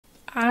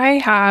I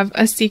have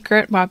a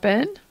secret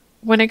weapon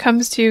when it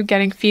comes to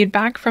getting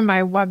feedback from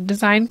my web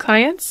design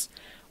clients,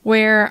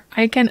 where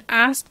I can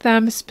ask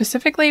them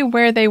specifically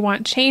where they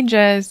want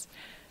changes,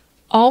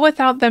 all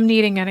without them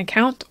needing an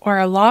account or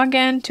a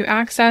login to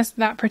access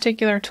that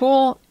particular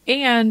tool,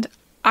 and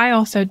I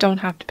also don't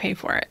have to pay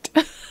for it.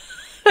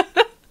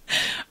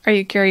 Are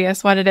you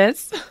curious what it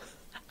is?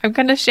 I'm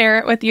going to share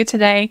it with you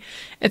today.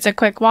 It's a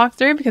quick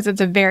walkthrough because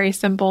it's a very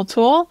simple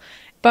tool.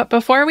 But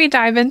before we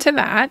dive into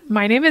that,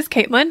 my name is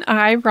Caitlin.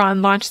 I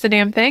run Launch the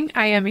Damn Thing.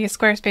 I am a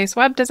Squarespace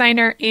web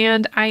designer,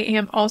 and I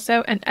am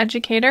also an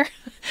educator.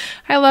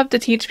 I love to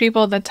teach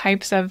people the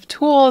types of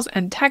tools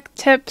and tech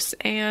tips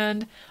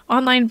and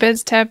online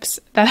biz tips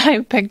that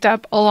I've picked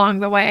up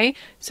along the way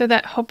so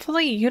that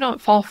hopefully you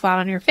don't fall flat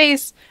on your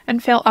face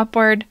and fail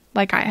upward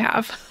like I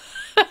have.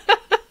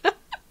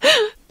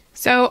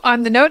 So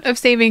on the note of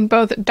saving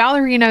both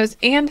dollarinos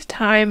and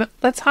time,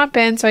 let's hop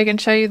in so I can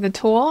show you the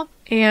tool,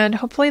 and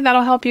hopefully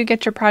that'll help you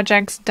get your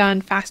projects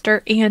done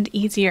faster and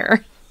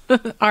easier.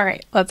 All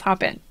right, let's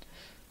hop in.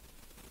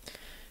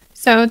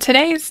 So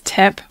today's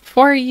tip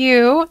for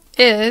you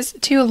is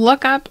to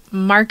look up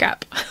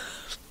Markup.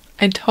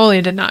 I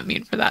totally did not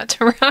mean for that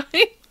to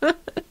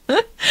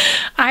rhyme.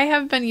 I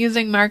have been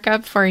using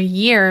Markup for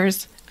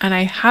years, and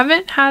I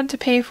haven't had to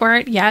pay for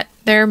it yet.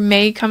 There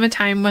may come a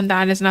time when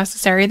that is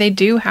necessary. They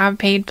do have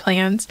paid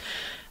plans,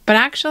 but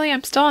actually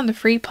I'm still on the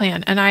free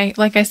plan. And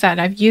like I said,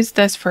 I've used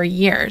this for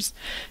years.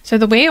 So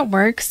the way it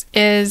works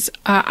is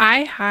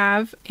I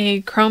have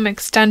a Chrome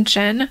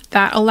extension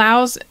that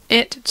allows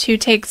it to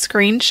take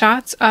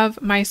screenshots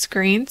of my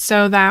screen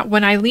so that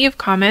when I leave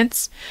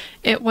comments,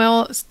 it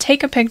will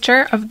take a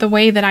picture of the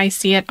way that I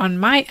see it on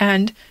my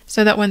end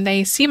so that when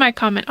they see my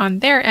comment on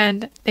their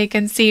end, they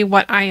can see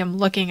what I am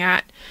looking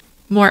at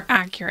more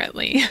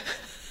accurately.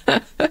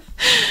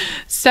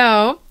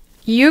 So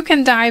you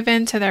can dive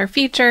into their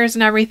features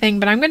and everything,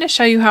 but I'm going to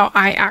show you how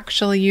I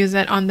actually use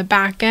it on the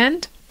back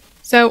end.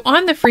 So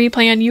on the free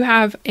plan, you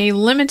have a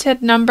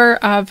limited number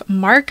of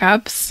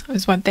markups,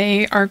 is what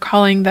they are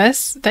calling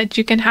this, that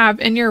you can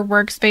have in your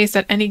workspace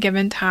at any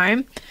given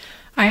time.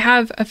 I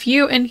have a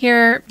few in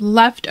here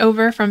left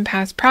over from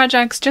past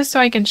projects just so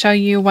I can show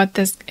you what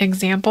this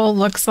example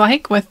looks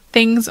like with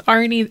things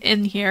already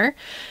in here,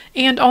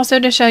 and also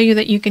to show you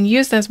that you can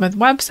use this with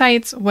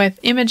websites, with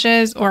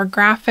images or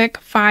graphic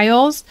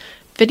files,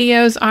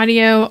 videos,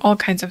 audio, all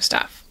kinds of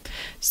stuff.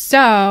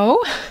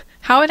 So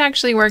how it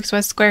actually works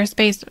with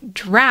Squarespace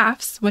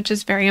drafts, which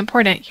is very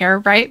important here,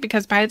 right?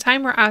 Because by the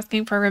time we're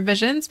asking for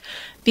revisions,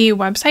 the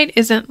website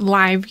isn't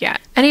live yet.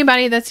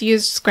 Anybody that's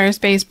used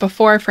Squarespace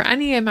before for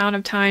any amount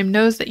of time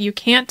knows that you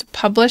can't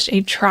publish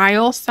a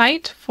trial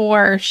site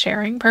for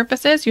sharing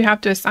purposes. You have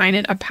to assign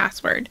it a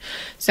password.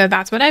 So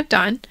that's what I've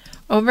done.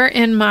 Over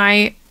in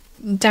my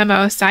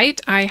demo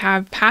site, I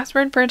have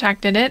password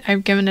protected it.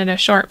 I've given it a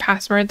short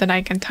password that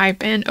I can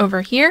type in over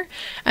here.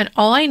 And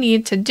all I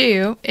need to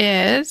do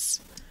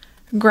is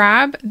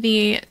grab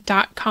the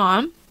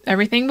 .com,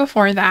 everything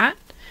before that,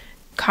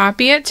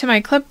 copy it to my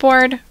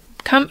clipboard,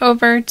 come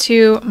over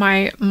to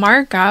my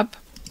markup,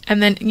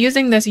 and then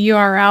using this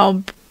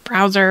URL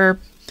browser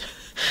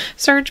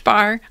search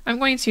bar, I'm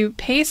going to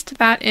paste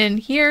that in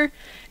here,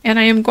 and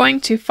I am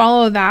going to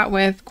follow that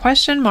with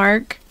question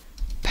mark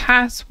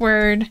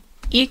password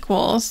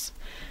equals.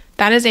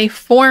 That is a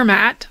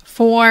format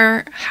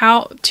for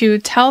how to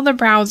tell the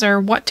browser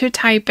what to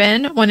type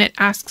in when it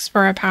asks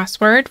for a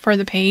password for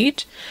the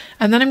page.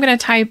 And then I'm going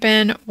to type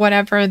in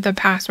whatever the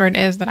password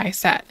is that I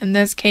set. In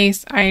this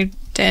case, I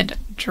did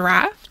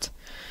draft.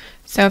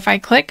 So if I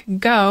click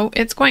go,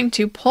 it's going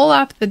to pull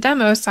up the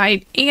demo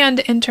site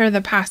and enter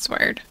the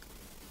password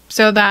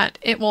so that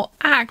it will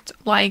act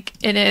like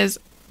it is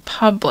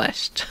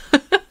published.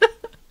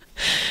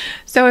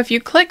 So if you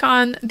click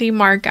on the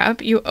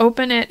markup, you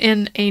open it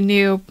in a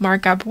new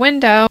markup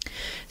window.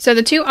 So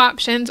the two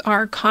options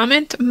are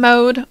comment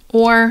mode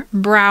or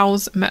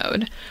browse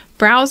mode.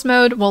 Browse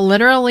mode will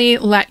literally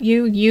let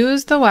you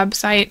use the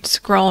website,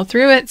 scroll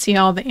through it, see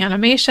all the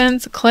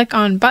animations, click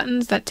on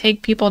buttons that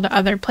take people to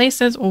other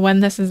places. Well, when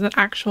this is an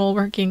actual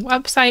working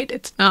website,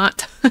 it's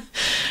not.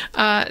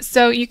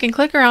 So you can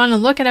click around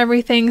and look at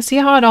everything, see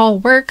how it all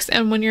works.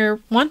 And when you're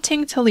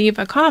wanting to leave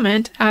a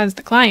comment, as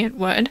the client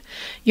would,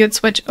 you'd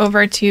switch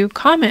over to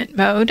comment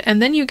mode,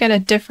 and then you get a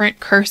different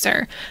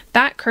cursor.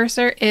 That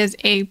cursor is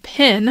a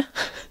pin,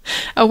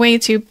 a way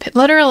to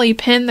literally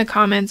pin the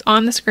comments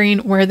on the screen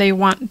where they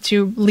want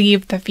to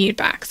leave the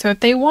feedback. So if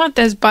they want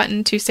this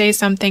button to say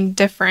something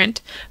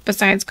different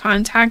besides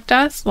contact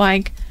us,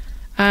 like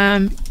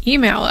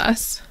email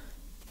us,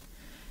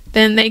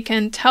 then they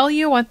can tell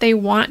you what they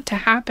want to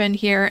happen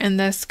here in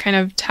this kind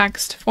of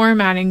text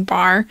formatting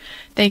bar.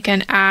 They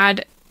can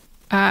add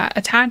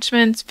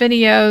attachments,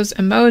 videos,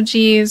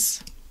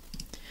 emojis,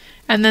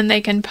 and then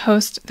they can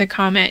post the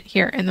comment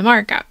here in the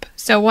markup.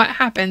 So what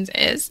happens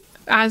is,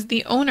 as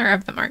the owner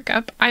of the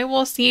markup, I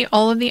will see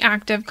all of the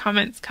active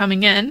comments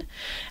coming in,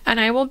 and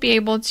I will be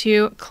able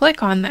to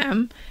click on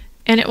them,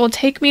 and it will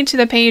take me to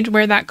the page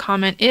where that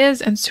comment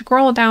is and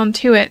scroll down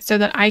to it so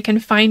that I can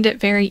find it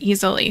very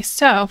easily.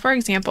 So for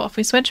example, if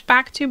we switch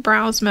back to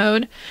browse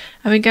mode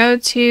and we go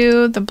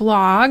to the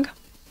blog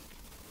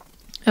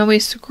and we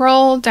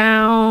scroll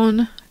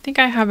down, I think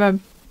I have a,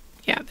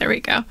 yeah, there we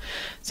go.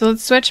 So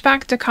let's switch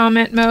back to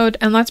comment mode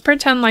and let's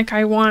pretend like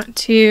I want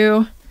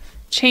to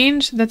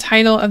change the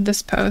title of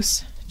this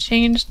post.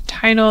 Change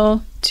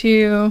title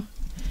to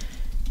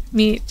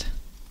meet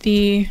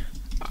the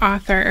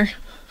author.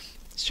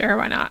 Sure,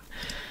 why not?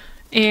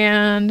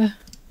 And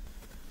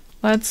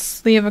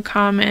let's leave a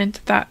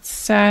comment that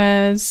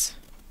says,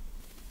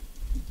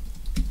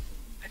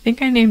 I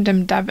think I named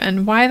him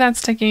Devin. Why that's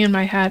sticking in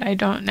my head, I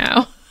don't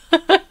know.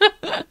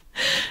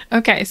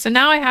 Okay, so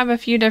now I have a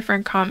few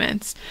different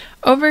comments.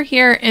 Over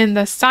here in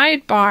the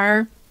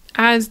sidebar,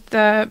 as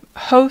the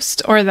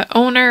host or the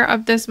owner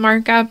of this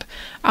markup,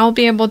 I'll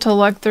be able to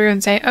look through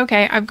and say,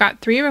 okay, I've got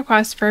 3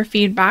 requests for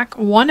feedback.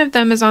 1 of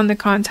them is on the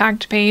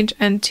contact page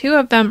and 2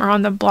 of them are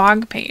on the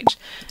blog page.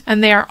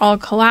 And they are all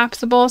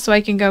collapsible, so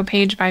I can go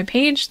page by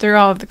page through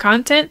all of the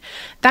content.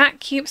 That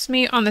keeps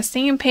me on the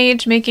same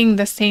page, making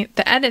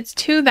the edits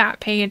to that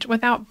page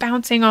without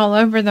bouncing all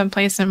over the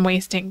place and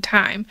wasting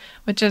time,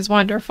 which is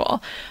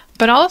wonderful.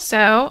 But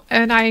also,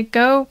 when I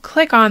go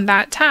click on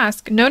that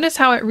task, notice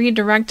how it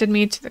redirected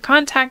me to the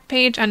contact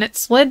page and it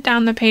slid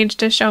down the page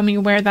to show me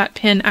where that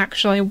pin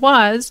actually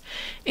was.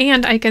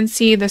 And I can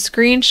see the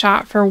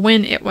screenshot for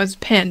when it was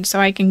pinned, so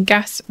I can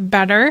guess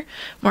better,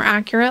 more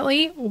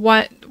accurately,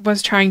 what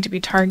was trying to be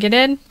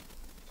targeted.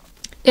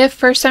 If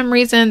for some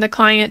reason the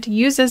client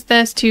uses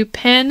this to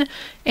pin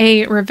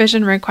a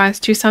revision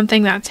request to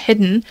something that's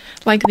hidden,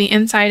 like the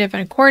inside of an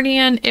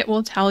accordion, it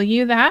will tell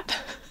you that.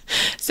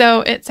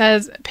 So it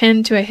says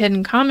pin to a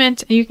hidden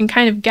comment, and you can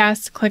kind of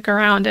guess, click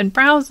around in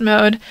browse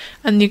mode,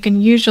 and you can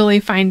usually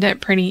find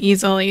it pretty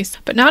easily.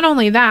 But not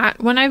only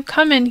that, when I've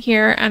come in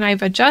here and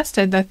I've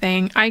adjusted the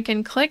thing, I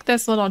can click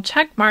this little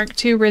check mark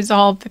to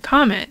resolve the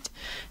comment.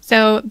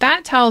 So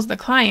that tells the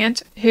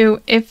client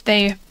who, if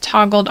they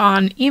toggled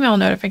on email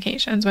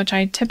notifications, which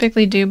I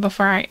typically do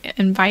before I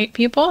invite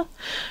people,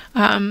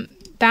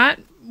 that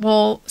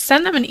will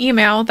send them an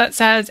email that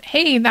says,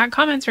 hey, that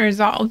comment's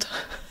resolved.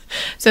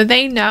 So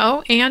they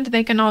know, and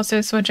they can also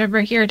switch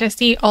over here to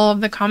see all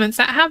of the comments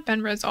that have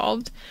been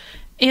resolved.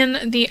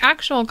 In the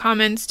actual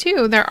comments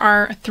too, there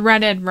are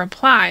threaded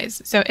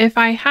replies. So if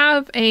I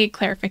have a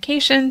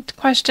clarification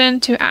question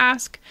to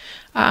ask,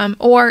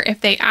 or if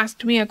they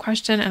asked me a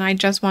question and I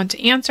just want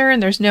to answer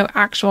and there's no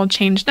actual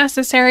change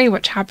necessary,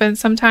 which happens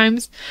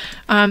sometimes,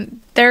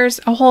 there's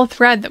a whole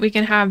thread that we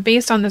can have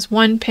based on this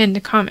one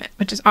pinned comment,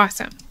 which is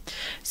awesome.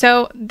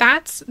 So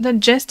that's the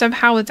gist of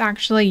how it's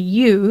actually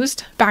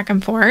used back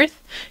and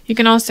forth. You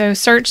can also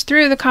search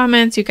through the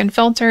comments, you can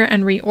filter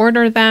and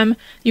reorder them.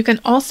 You can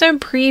also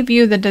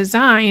preview the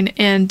design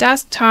in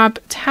desktop,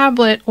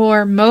 tablet,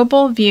 or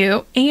mobile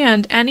view,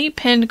 and any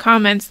pinned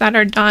comments that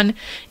are done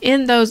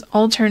in those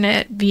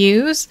alternate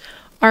views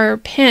are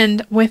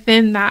pinned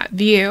within that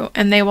view,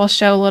 and they will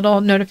show little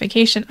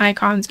notification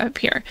icons up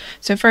here.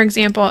 So for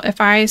example,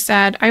 if I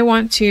said I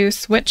want to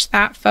switch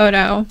that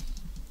photo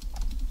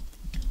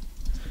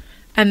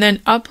and then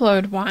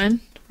upload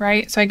one,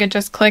 right? So I could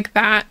just click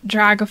that,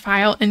 drag a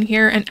file in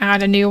here and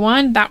add a new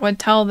one. That would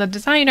tell the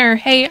designer,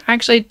 hey,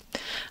 actually,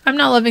 I'm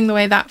not loving the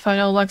way that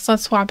photo looks.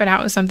 Let's swap it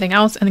out with something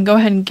else, and go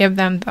ahead and give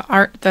them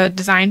the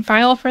design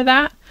file for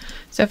that.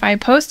 So if I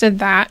posted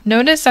that,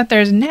 notice that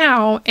there's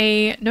now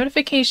a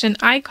notification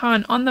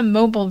icon on the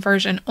mobile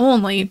version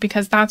only,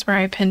 because that's where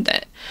I pinned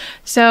it.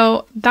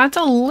 So that's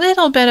a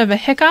little bit of a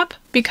hiccup,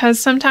 because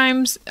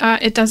sometimes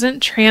it doesn't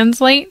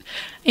translate,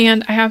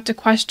 and I have to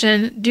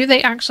question, do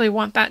they actually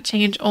want that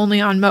change only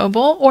on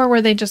mobile, or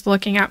were they just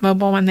looking at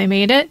mobile when they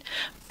made it?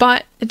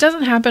 But it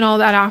doesn't happen all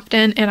that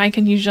often, and I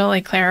can usually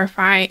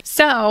clarify.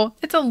 So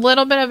it's a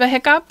little bit of a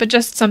hiccup, but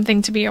just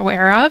something to be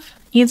aware of.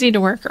 Easy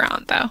to work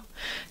around though.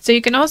 So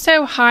you can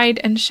also hide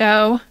and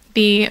show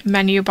the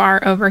menu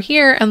bar over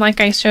here, and like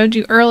I showed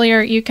you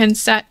earlier, you can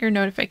set your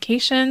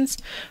notifications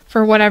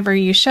for whatever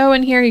you show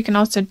in here. You can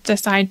also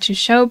decide to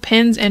show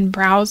pins in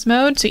browse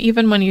mode, so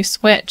even when you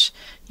switch,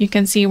 you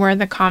can see where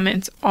the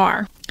comments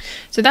are.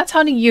 So that's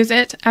how to use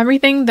it.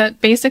 Everything that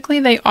basically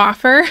they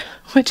offer,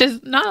 which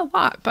is not a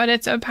lot, but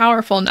it's a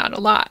powerful not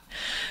a lot.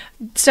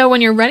 So when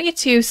you're ready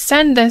to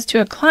send this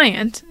to a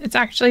client, it's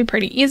actually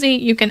pretty easy.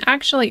 You can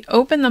actually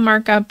open the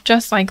markup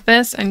just like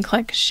this and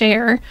click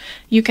share.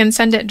 You can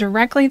send it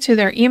directly to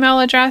their email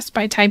address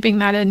by typing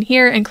that in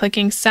here and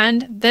clicking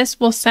send. This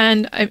will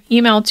send an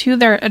email to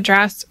their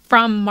address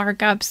from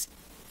Markups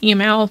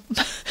email.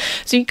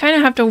 So you kind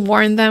of have to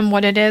warn them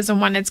what it is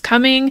and when it's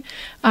coming,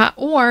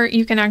 or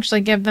you can actually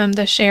give them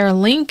the share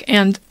link,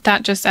 and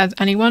that just says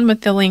anyone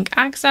with the link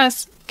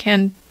access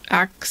can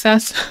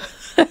access.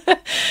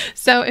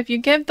 So if you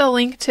give the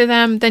link to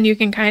them, then you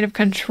can kind of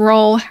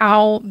control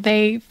how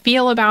they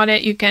feel about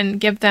it. You can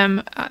give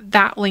them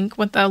that link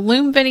with a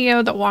Loom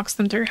video that walks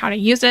them through how to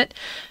use it,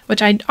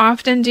 which I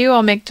often do.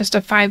 I'll make just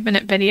a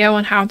 5-minute video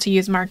on how to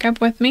use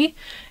Markup with me.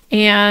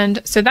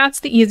 And so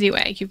that's the easy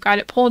way. You've got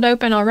it pulled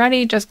open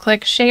already, just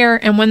click share.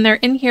 And when they're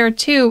in here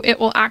too, it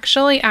will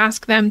actually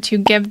ask them to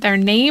give their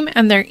name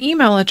and their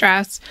email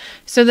address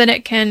so that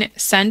it can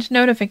send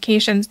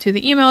notifications to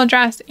the email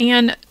address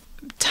and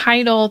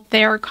title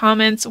their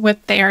comments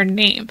with their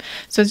name.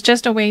 So it's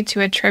just a way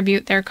to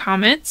attribute their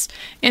comments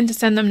and to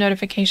send them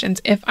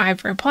notifications if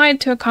I've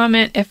replied to a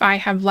comment, if I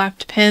have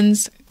left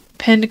pinned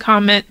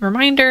comment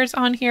reminders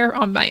on here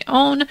on my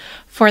own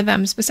for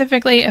them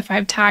specifically, if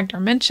I've tagged or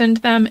mentioned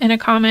them in a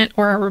comment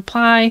or a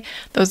reply,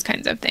 those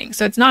kinds of things.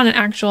 So it's not an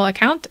actual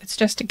account, it's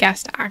just a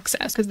guest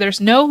access because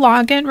there's no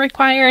login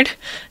required,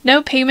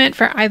 no payment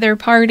for either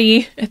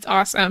party. It's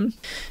awesome.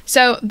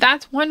 So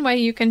that's one way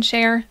you can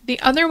share. The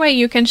other way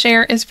you can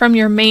share is from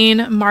your main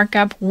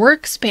Markup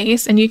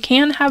workspace, and you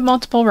can have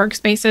multiple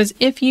workspaces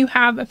if you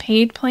have a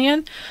paid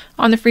plan.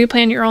 On the free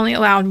plan, you're only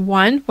allowed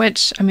one,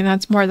 which, I mean,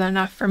 that's more than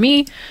enough for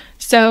me.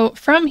 So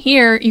from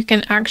here, you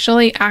can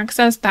actually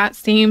access that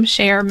same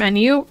share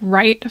menu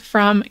right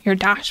from your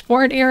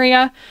dashboard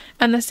area,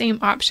 and the same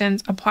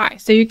options apply.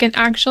 So you can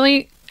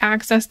actually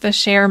access the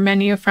share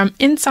menu from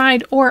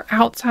inside or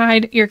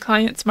outside your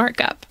client's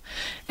markup.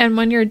 And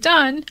when you're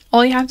done,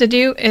 all you have to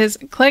do is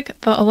click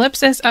the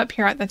ellipsis up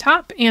here at the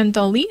top and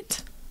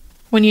delete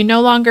when you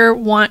no longer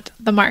want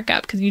the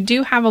markup, because you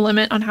do have a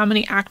limit on how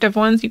many active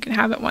ones you can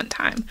have at one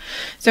time.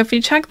 So if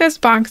you check this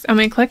box and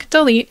we click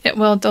delete, it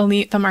will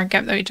delete the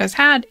markup that we just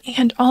had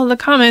and all the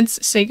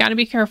comments, so you got to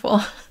be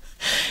careful.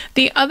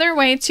 The other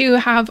way to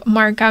have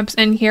markups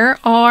in here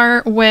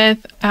are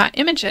with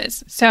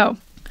images. So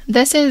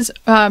this is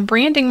a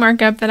branding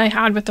markup that I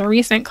had with a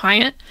recent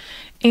client,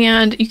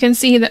 and you can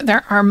see that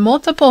there are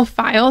multiple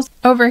files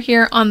over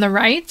here on the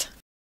right.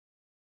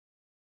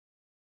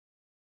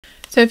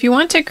 So if you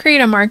want to create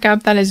a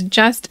markup that is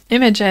just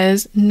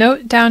images,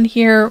 note down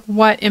here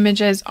what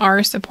images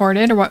are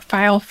supported or what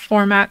file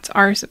formats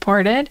are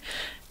supported.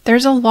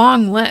 There's a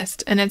long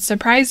list and it's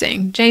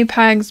surprising.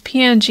 JPEGs,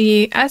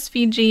 PNG,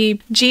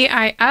 SVG,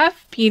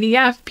 GIF,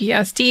 PDF,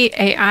 PSD,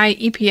 AI,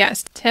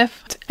 EPS,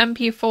 TIFF,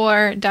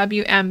 MP4,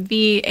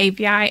 WMV,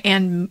 AVI,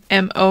 and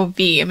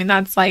MOV. I mean,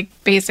 that's like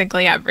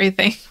basically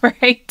everything,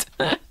 right?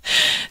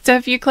 So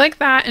if you click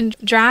that and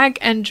drag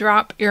and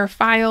drop your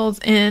files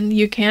in,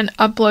 you can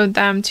upload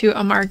them to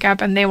a markup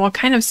and they will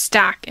kind of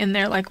stack in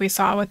there like we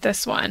saw with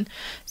this one.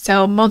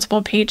 So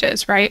multiple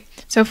pages, right?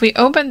 So if we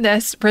open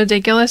this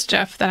ridiculous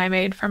GIF that I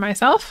made for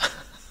myself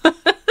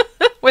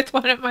with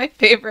one of my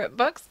favorite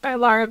books by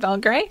Laura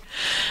Belgray,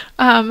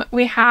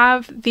 we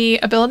have the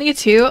ability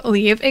to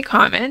leave a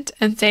comment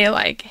and say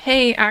like,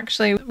 hey,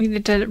 actually we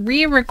need to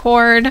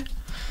re-record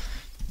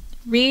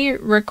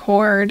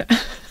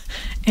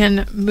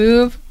and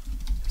move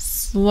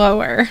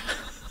slower.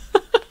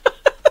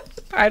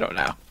 I don't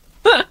know.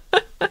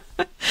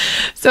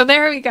 So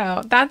there we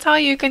go. That's how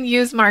you can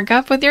use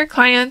markup with your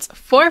clients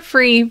for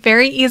free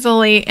very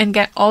easily and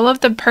get all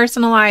of the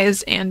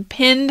personalized and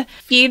pinned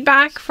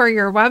feedback for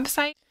your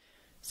website.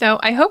 So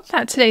I hope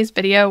that today's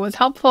video was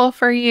helpful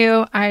for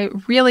you. I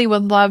really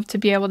would love to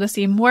be able to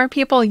see more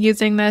people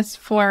using this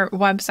for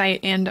website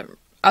and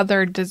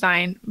other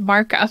design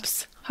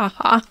markups.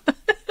 Haha.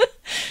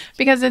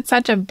 Because it's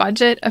such a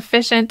budget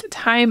efficient,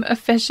 time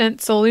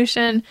efficient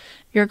solution.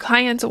 Your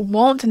clients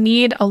won't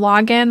need a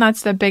login.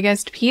 That's the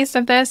biggest piece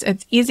of this.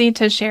 It's easy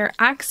to share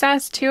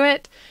access to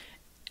it.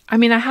 I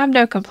mean, I have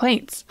no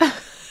complaints.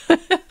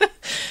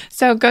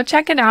 So go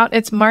check it out.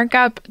 It's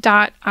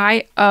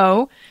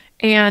markup.io.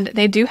 And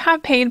they do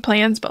have paid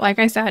plans, but like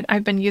I said,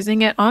 I've been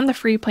using it on the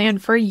free plan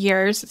for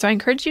years. So I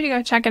encourage you to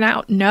go check it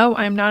out. No,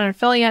 I'm not an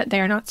affiliate.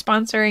 They are not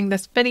sponsoring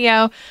this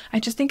video.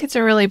 I just think it's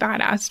a really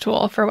badass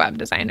tool for web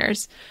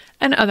designers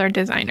and other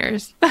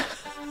designers.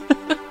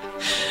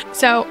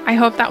 So I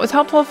hope that was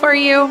helpful for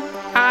you.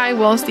 I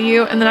will see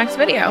you in the next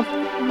video.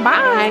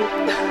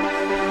 Bye.